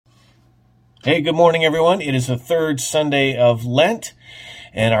Hey, good morning, everyone. It is the third Sunday of Lent,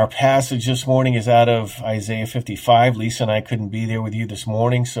 and our passage this morning is out of Isaiah 55. Lisa and I couldn't be there with you this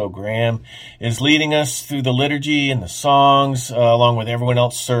morning, so Graham is leading us through the liturgy and the songs, along with everyone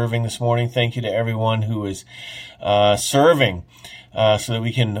else serving this morning. Thank you to everyone who is serving so that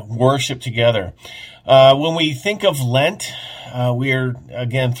we can worship together. When we think of Lent, we're,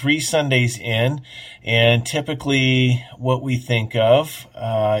 again, 3 Sundays in, and typically what we think of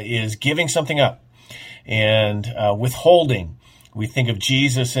is giving something up and withholding. We think of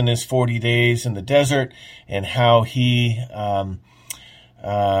Jesus in his 40 days in the desert and how he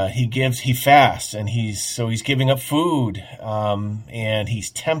fasts, and he's giving up food, and he's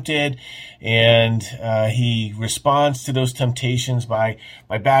tempted, and he responds to those temptations by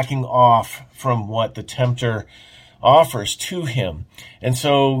backing off from what the tempter offers to him. And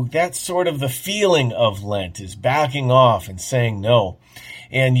so that's sort of the feeling of Lent, is backing off and saying no.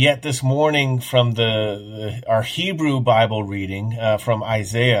 And yet this morning from our Hebrew Bible reading from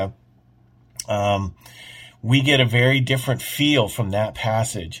Isaiah, we get a very different feel from that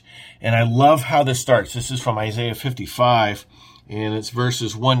passage. And I love how this starts. This is from Isaiah 55, and it's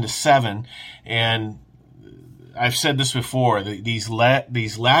verses 1 to 7. And I've said this before, these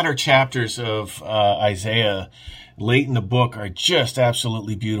latter chapters of Isaiah late in the book are just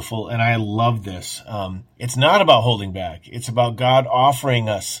absolutely beautiful, and I love this. It's not about holding back. It's about God offering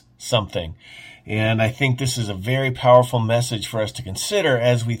us something. And I think this is a very powerful message for us to consider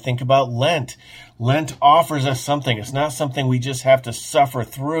as we think about Lent. Lent offers us something. It's not something we just have to suffer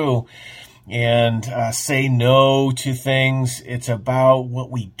through and say no to things. It's about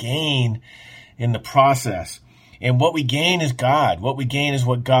what we gain in the process. And what we gain is God. What we gain is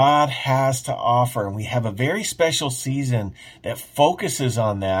what God has to offer. And we have a very special season that focuses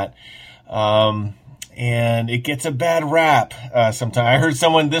on that. And it gets a bad rap sometimes. I heard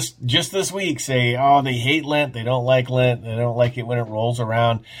someone just this week say, oh, they hate Lent. They don't like Lent. They don't like it when it rolls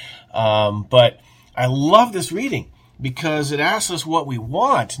around. But I love this reading because it asks us what we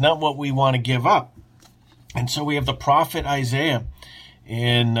want, not what we want to give up. And so we have the prophet Isaiah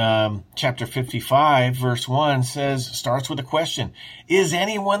in chapter 55, verse 1 starts with a question. Is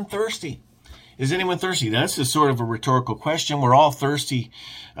anyone thirsty? Is anyone thirsty? That's a sort of a rhetorical question. We're all thirsty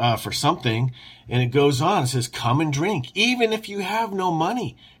for something. And it goes on. It says, come and drink. Even if you have no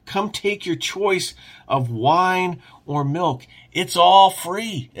money, come take your choice of wine or milk. It's all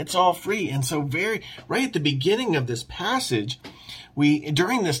free. It's all free. And so right at the beginning of this passage,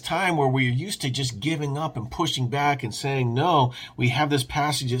 during this time where we're used to just giving up and pushing back and saying no, we have this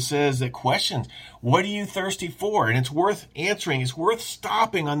passage that questions, what are you thirsty for? And it's worth answering. It's worth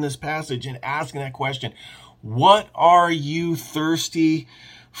stopping on this passage and asking that question. What are you thirsty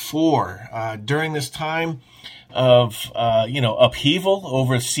for? During this time of, upheaval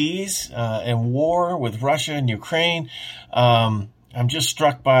overseas and war with Russia and Ukraine, I'm just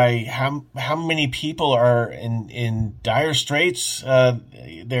struck by how many people are in dire straits.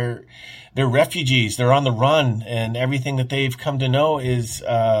 They're refugees. They're on the run, and everything that they've come to know is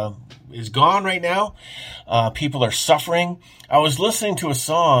gone right now. People are suffering. I was listening to a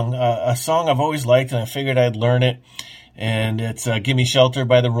song I've always liked, and I figured I'd learn it. And it's "Give Me Shelter"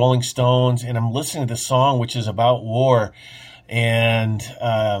 by the Rolling Stones. And I'm listening to this song, which is about war. And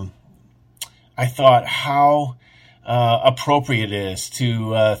I thought how appropriate it is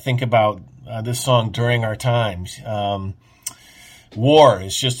to think about this song during our times. War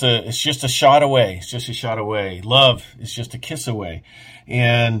is just a shot away. It's just a shot away. Love is just a kiss away.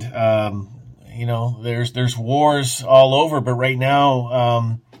 And there's wars all over, but right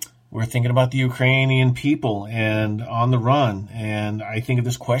now we're thinking about the Ukrainian people and on the run. And I think of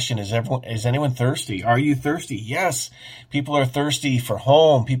this question: is anyone thirsty? Are you thirsty? Yes, people are thirsty for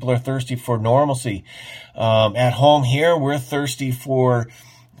home. People are thirsty for normalcy. At home here, we're thirsty for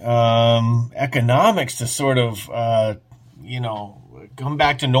economics to sort of, come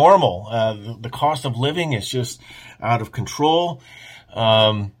back to normal. The cost of living is just out of control.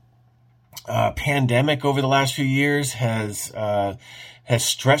 Pandemic over the last few years has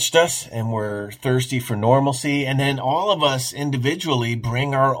stretched us, and we're thirsty for normalcy. And then all of us individually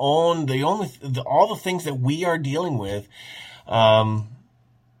bring our own, all the things that we are dealing with,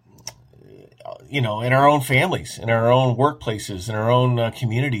 in our own families, in our own workplaces, in our own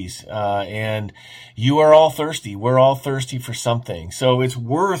communities. And you are all thirsty. We're all thirsty for something. So it's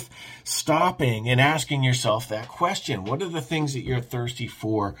worth stopping and asking yourself that question. What are the things that you're thirsty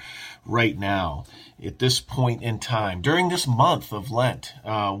for right now at this point in time? During this month of Lent,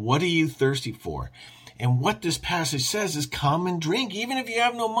 what are you thirsty for? And what this passage says is come and drink. Even if you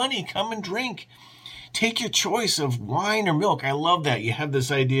have no money, come and drink. Take your choice of wine or milk. I love that. You have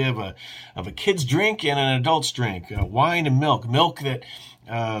this idea of a kid's drink and an adult's drink, wine and milk. Milk that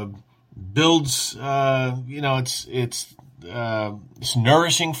builds, it's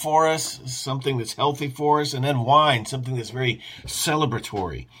nourishing for us, something that's healthy for us, and then wine, something that's very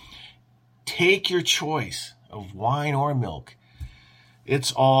celebratory. Take your choice of wine or milk.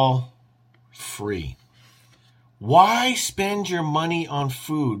 It's all free. Why spend your money on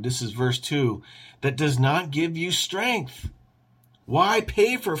food? This is verse 2, that does not give you strength. Why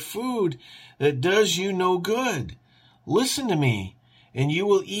pay for food that does you no good? Listen to me, and you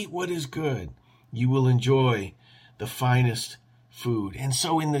will eat what is good. You will enjoy the finest food. And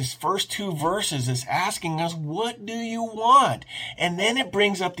so in these first 2 verses, it's asking us, what do you want? And then it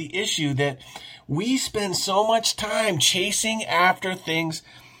brings up the issue that we spend so much time chasing after things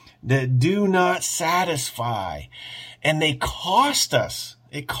that do not satisfy. And they cost us.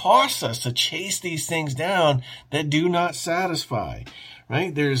 It costs us to chase these things down that do not satisfy,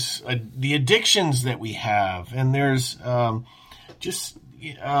 right? There's the addictions that we have, and there's just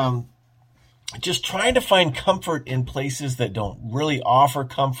trying to find comfort in places that don't really offer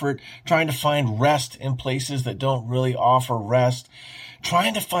comfort, trying to find rest in places that don't really offer rest,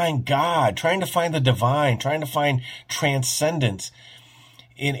 trying to find God, trying to find the divine, trying to find transcendence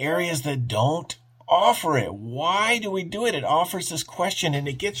in areas that don't offer it. Why do we do it? It offers this question, and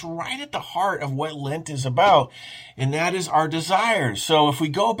it gets right at the heart of what Lent is about, and that is our desires. So if we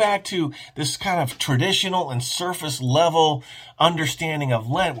go back to this kind of traditional and surface level understanding of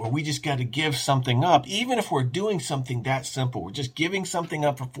Lent, where we just got to give something up, even if we're doing something that simple, we're just giving something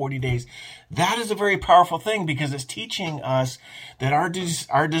up for 40 days, that is a very powerful thing, because it's teaching us that our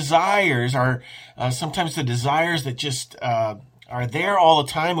desires are sometimes the desires that just are there all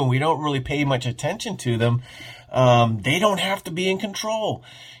the time and we don't really pay much attention to them. They don't have to be in control.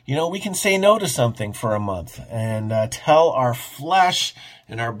 We can say no to something for a month and tell our flesh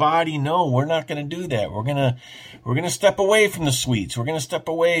and our body, no, we're not going to do that. We're going to step away from the sweets. We're going to step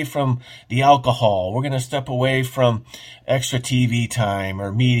away from the alcohol. We're going to step away from extra TV time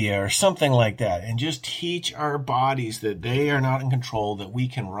or media or something like that, and just teach our bodies that they are not in control, that we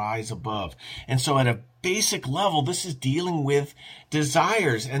can rise above. And so at a basic level, this is dealing with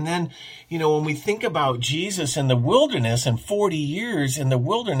desires. And then, when we think about Jesus in the wilderness and 40 years in the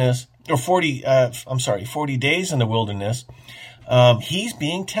wilderness, or 40 days in the wilderness, he's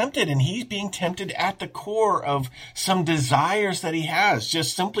being tempted, and he's being tempted at the core of some desires that he has,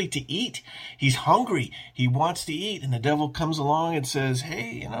 just simply to eat. He's hungry. He wants to eat. And the devil comes along and says,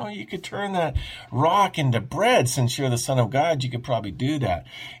 hey, you could turn that rock into bread. Since you're the Son of God, you could probably do that.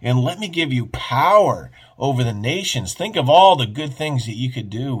 And let me give you power over the nations. Think of all the good things that you could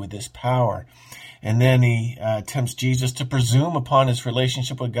do with this power. And then he tempts Jesus to presume upon his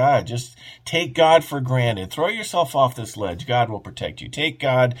relationship with God. Just take God for granted. Throw yourself off this ledge. God will protect you. Take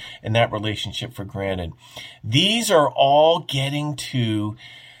God and that relationship for granted. These are all getting to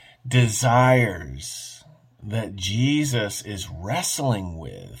desires that Jesus is wrestling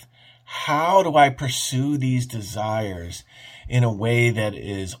with. How do I pursue these desires in a way that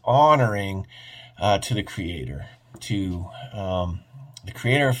is honoring to the Creator, to the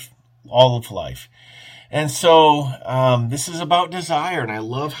Creator of all of life? And so this is about desire, and I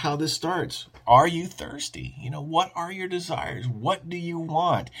love how this starts. Are you thirsty? What are your desires? What do you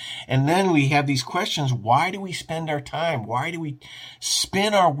want? And then we have these questions. Why do we spend our time? Why do we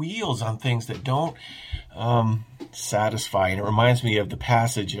spin our wheels on things that don't satisfy? And it reminds me of the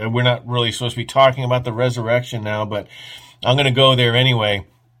passage. We're not really supposed to be talking about the resurrection now, but I'm going to go there anyway.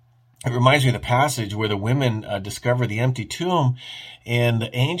 It reminds me of the passage where the women discover the empty tomb, and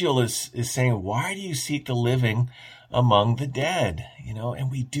the angel is saying, why do you seek the living among the dead? And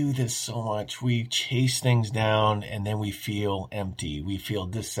we do this so much. We chase things down, and then we feel empty. We feel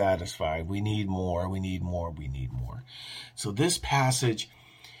dissatisfied. We need more. We need more. We need more. So this passage,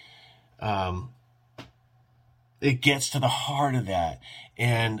 it gets to the heart of that.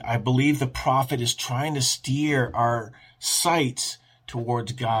 And I believe the prophet is trying to steer our sights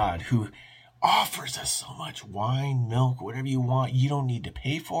towards God, who offers us so much: wine, milk, whatever you want. You don't need to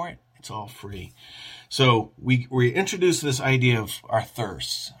pay for it. It's all free. So we introduce this idea of our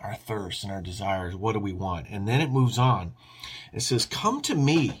thirst and our desires. What do we want? And then it moves on. It says, come to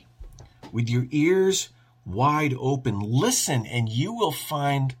me with your ears wide open. Listen, and you will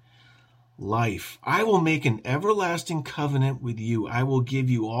find life. I will make an everlasting covenant with you. I will give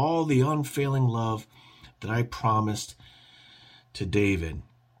you all the unfailing love that I promised to David.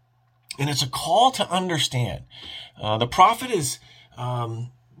 And it's a call to understand. The prophet is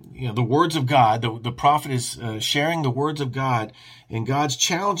the words of God. The prophet is sharing the words of God, and God's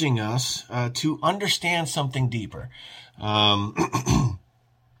challenging us to understand something deeper, to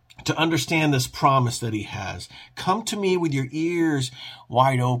understand this promise that he has. Come to me with your ears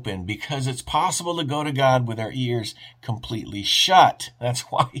wide open, because it's possible to go to God with our ears completely shut. That's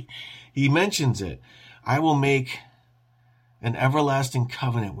why he mentions it. I will make an everlasting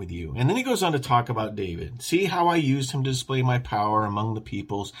covenant with you. And then he goes on to talk about David. See how I used him to display my power among the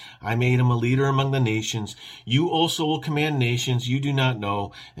peoples. I made him a leader among the nations. You also will command nations you do not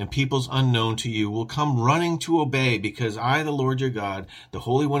know, and peoples unknown to you will come running to obey, because I, the Lord your God, the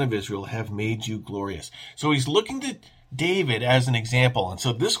Holy One of Israel, have made you glorious. So he's looking to David as an example. And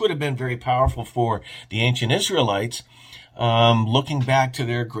so this would have been very powerful for the ancient Israelites, looking back to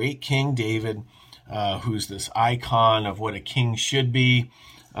their great king David, who's this icon of what a king should be,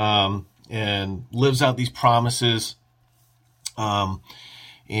 and lives out these promises, brings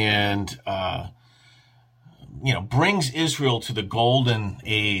Israel to the golden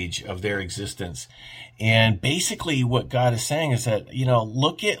age of their existence. And basically what God is saying is that,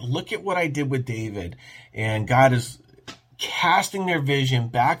 look at what I did with David. And God is casting their vision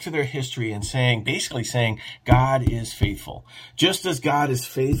back to their history and basically saying, God is faithful. Just as God is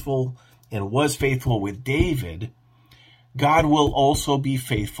faithful and was faithful with David, God will also be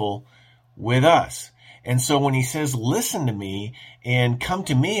faithful with us. And so when he says, listen to me and come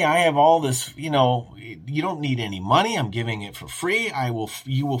to me, I have all this, you don't need any money. I'm giving it for free.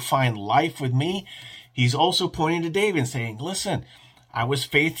 You will find life with me. He's also pointing to David and saying, listen, I was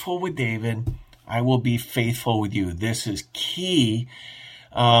faithful with David. I will be faithful with you. This is key,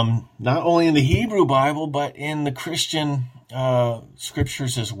 not only in the Hebrew Bible, but in the Christian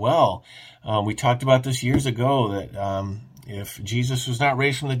scriptures as well. We talked about this years ago, that if Jesus was not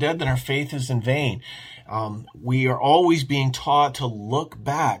raised from the dead, then our faith is in vain. We are always being taught to look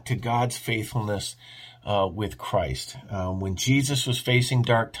back to God's faithfulness with Christ. When Jesus was facing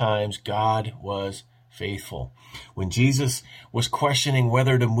dark times, God was faithful. When Jesus was questioning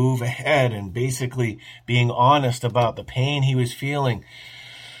whether to move ahead and basically being honest about the pain he was feeling,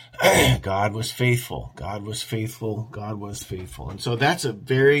 God was faithful. God was faithful. God was faithful. And so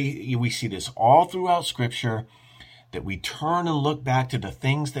we see this all throughout Scripture, that we turn and look back to the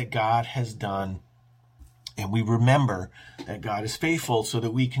things that God has done, and we remember that God is faithful, so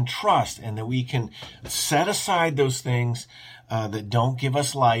that we can trust and that we can set aside those things that don't give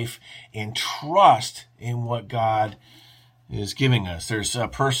us life and trust in what God is giving us. There's a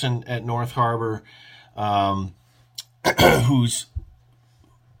person at North Harbor who's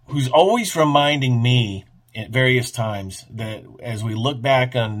always reminding me at various times that as we look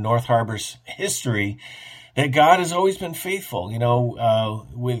back on North Harbor's history, that God has always been faithful.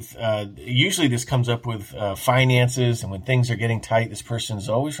 Usually this comes up with finances, and when things are getting tight, this person is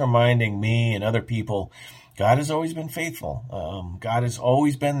always reminding me and other people, God has always been faithful. God has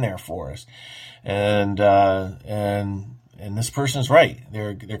always been there for us. And this person's right.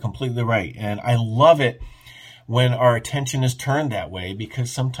 They're completely right. And I love it when our attention is turned that way, because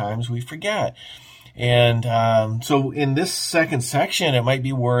sometimes we forget. And so in this second section, it might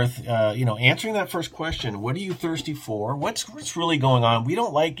be worth answering that first question. What are you thirsty for? What's really going on? We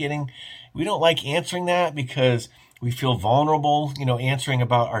don't like answering that, because we feel vulnerable. Answering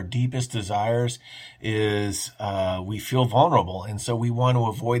about our deepest desires is we feel vulnerable, and so we want to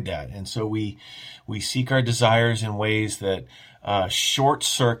avoid that. And so we seek our desires in ways that short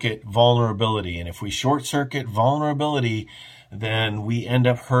circuit vulnerability. And if we short circuit vulnerability, then we end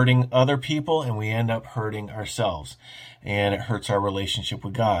up hurting other people, and we end up hurting ourselves. And it hurts our relationship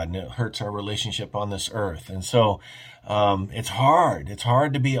with God, and it hurts our relationship on this earth. And so it's hard. It's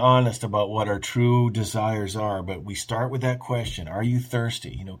hard to be honest about what our true desires are. But we start with that question: are you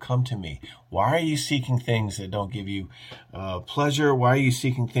thirsty? Come to me. Why are you seeking things that don't give you pleasure? Why are you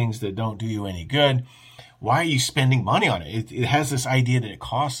seeking things that don't do you any good? Why are you spending money on it? It has this idea that it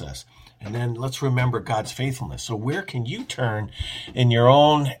costs us. And then let's remember God's faithfulness. So where can you turn in your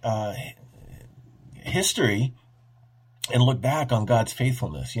own history and look back on God's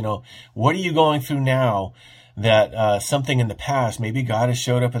faithfulness? What are you going through now that something in the past, maybe God has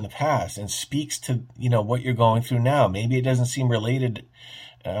showed up in the past and speaks to, what you're going through now. Maybe it doesn't seem related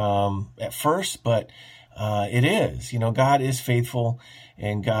at first, but it is. God is faithful,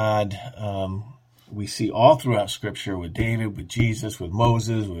 and God... we see all throughout Scripture, with David, with Jesus, with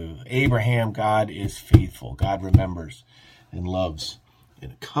Moses, with Abraham, God is faithful. God remembers and loves,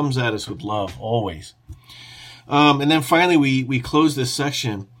 and it comes at us with love always. And then finally, we close this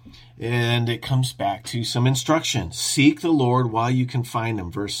section, And it comes back to some instruction. Seek the Lord while you can find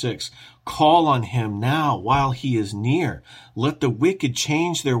him. Verse 6, call on him now while he is near. Let the wicked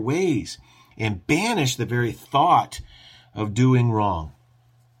change their ways and banish the very thought of doing wrong.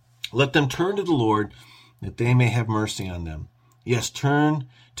 Let them turn to the Lord that they may have mercy on them. Yes, turn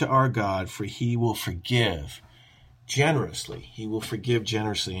to our God, for he will forgive generously. He will forgive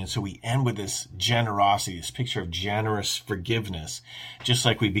generously. And so we end with this generosity, this picture of generous forgiveness, just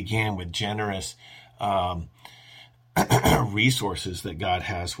like we began with generous resources that God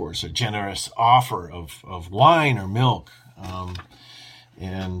has for us, a generous offer of wine or milk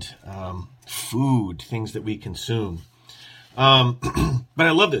and food, things that we consume. But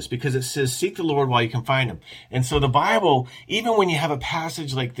I love this because it says, seek the Lord while you can find him. And so the Bible, even when you have a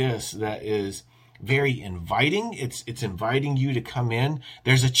passage like this that is very inviting, it's inviting you to come in,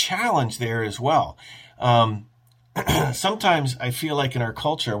 there's a challenge there as well. Sometimes I feel like in our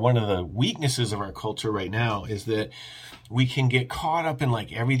culture, one of the weaknesses of our culture right now is that we can get caught up in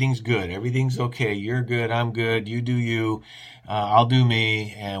like everything's good, everything's okay, you're good, I'm good, you do you, I'll do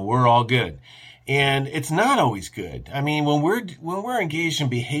me, and we're all good. And it's not always good. I mean, when we're engaged in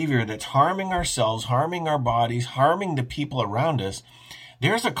behavior that's harming ourselves, harming our bodies, harming the people around us,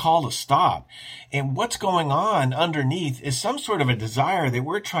 there's a call to stop. And what's going on underneath is some sort of a desire that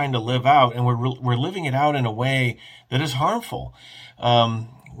we're trying to live out, and we're living it out in a way that is harmful.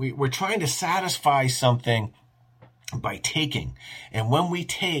 We're trying to satisfy something by taking. And when we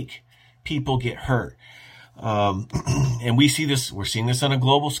take, people get hurt. And we're seeing this on a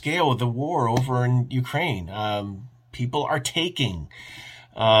global scale with the war over in Ukraine. People are taking.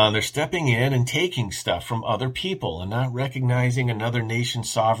 They're stepping in and taking stuff from other people and not recognizing another nation's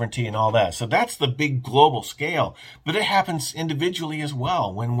sovereignty and all that. So that's the big global scale. But it happens individually as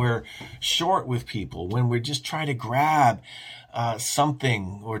well when we're short with people, when we're just trying to grab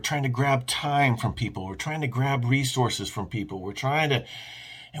something, or trying to grab time from people, we're trying to grab resources from people, we're trying to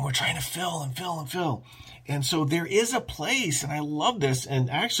fill and fill and fill. And so there is a place, and I love this, and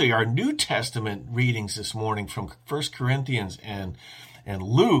actually our New Testament readings this morning from 1 Corinthians and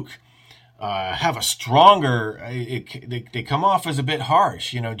Luke have a stronger, they come off as a bit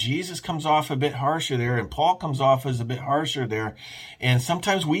harsh. You know, Jesus comes off a bit harsher there, and Paul comes off as a bit harsher there. And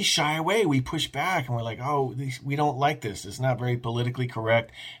sometimes we shy away, we push back, and we're like, oh, we don't like this. It's not very politically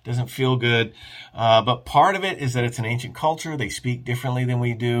correct. It doesn't feel good. But part of it is that it's an ancient culture. They speak differently than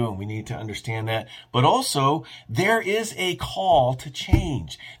we do, and we need to understand that. But also, there is a call to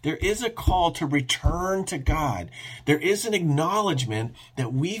change. There is a call to return to God. There is an acknowledgement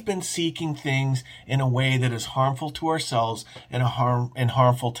that we've been seeking things in a way that is harmful to ourselves and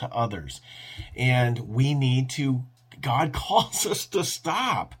harmful to others. And we need to, God calls us to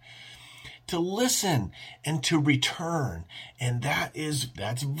stop, to listen, and to return. And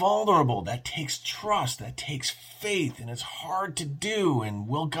that's vulnerable. That takes trust. That takes faith. And it's hard to do. And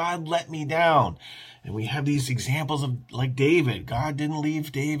will God let me down? And we have these examples of like David. God didn't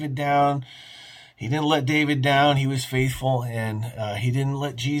leave David down. He didn't let David down. He was faithful. And he didn't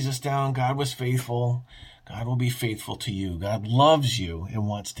let Jesus down. God was faithful. God will be faithful to you. God loves you and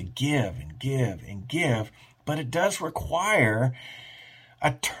wants to give and give and give. But it does require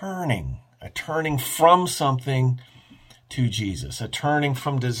a turning from something to Jesus, a turning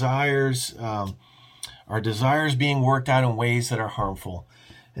from desires, our desires being worked out in ways that are harmful,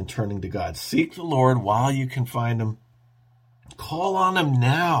 and turning to God. Seek the Lord while you can find him. Call on him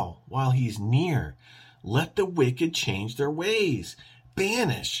now while he's near. Let the wicked change their ways.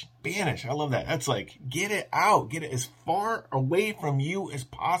 Banish. I love that. That's like, get it out. Get it as far away from you as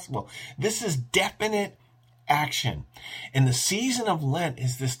possible. This is definite action. And the season of Lent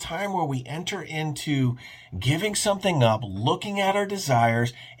is this time where we enter into giving something up, looking at our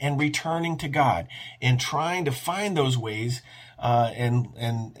desires, and returning to God, and trying to find those ways, and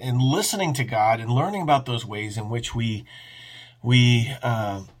listening to God and learning about those ways in which we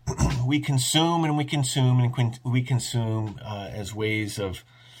consume as ways of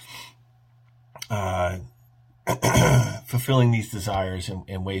fulfilling these desires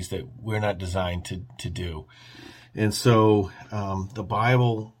in ways that we're not designed to do. And so the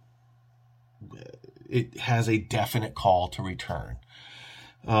Bible, it has a definite call to return.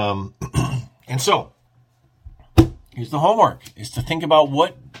 And so here's the homework, is to think about,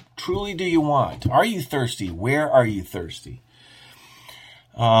 what truly do you want? Are you thirsty? Where are you thirsty?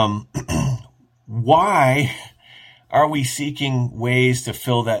 Why are we seeking ways to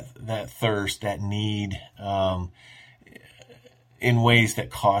fill that thirst, that need, in ways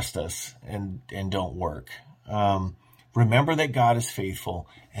that cost us and don't work? Remember that God is faithful,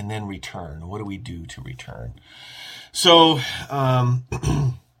 and then return. What do we do to return? So,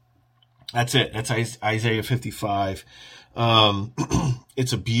 That's it. That's Isaiah 55.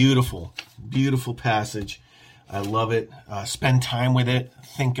 It's a beautiful, beautiful passage. I love it. Spend time with it.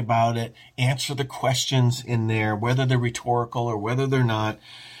 Think about it. Answer the questions in there, whether they're rhetorical or whether they're not.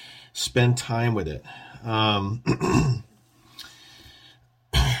 Spend time with it. And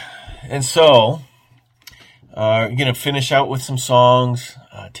so, we're going to finish out with some songs,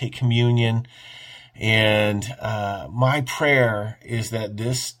 take communion. And my prayer is that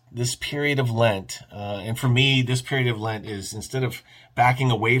this period of Lent, and for me, this period of Lent is, instead of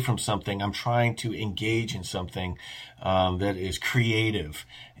backing away from something, I'm trying to engage in something that is creative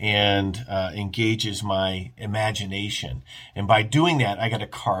and engages my imagination. And by doing that, I got to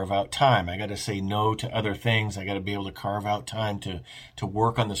carve out time. I got to say no to other things. I got to be able to carve out time to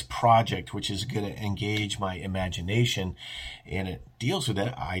work on this project, which is going to engage my imagination. And it deals with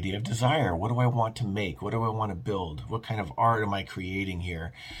that idea of desire. What do I want to make? What do I want to build? What kind of art am I creating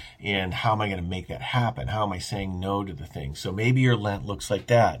here? And how am I going to make that happen? How am I saying no to the things? So maybe your Lent looks like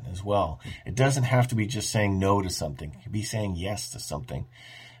that as well. It doesn't have to be just saying no to something. It could be saying yes to something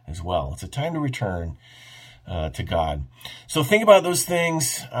as well. It's a time to return to God. So think about those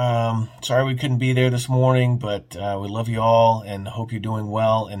things. Sorry we couldn't be there this morning, but we love you all and hope you're doing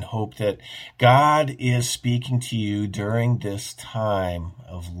well, and hope that God is speaking to you during this time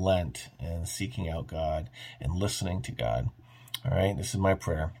of Lent and seeking out God and listening to God. All right, this is my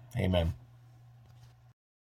prayer. Amen.